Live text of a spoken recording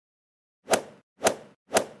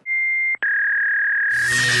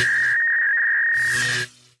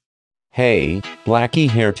Hey,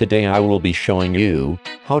 Blackie here. Today I will be showing you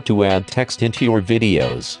how to add text into your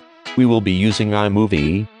videos. We will be using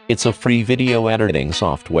iMovie. It's a free video editing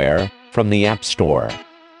software from the App Store.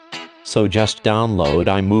 So just download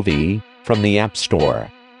iMovie from the App Store.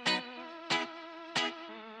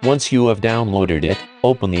 Once you have downloaded it,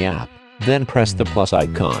 open the app, then press the plus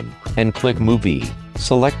icon and click Movie.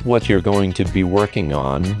 Select what you're going to be working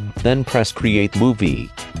on, then press Create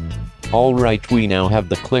Movie. Alright, we now have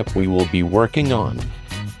the clip we will be working on.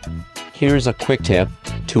 Here's a quick tip.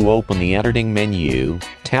 To open the editing menu,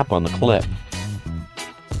 tap on the clip.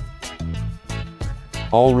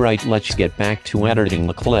 Alright, let's get back to editing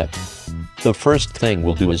the clip. The first thing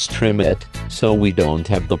we'll do is trim it, so we don't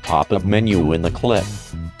have the pop-up menu in the clip.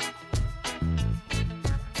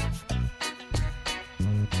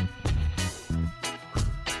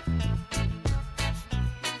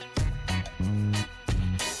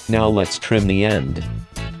 Now let's trim the end.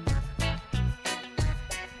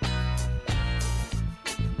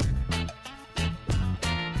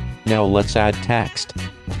 Now let's add text.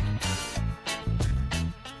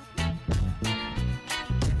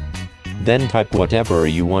 Then type whatever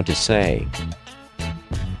you want to say.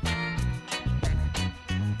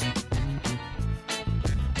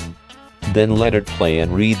 Then let it play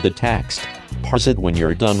and read the text. Pause it when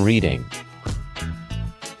you're done reading.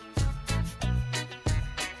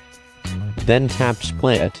 Then tap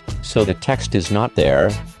split, so the text is not there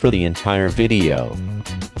for the entire video.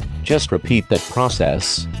 Just repeat that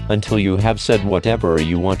process until you have said whatever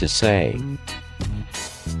you want to say.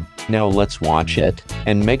 Now let's watch it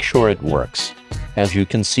and make sure it works. As you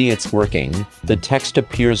can see, it's working. The text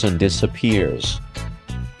appears and disappears.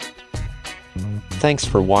 Thanks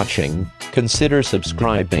for watching. Consider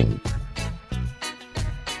subscribing.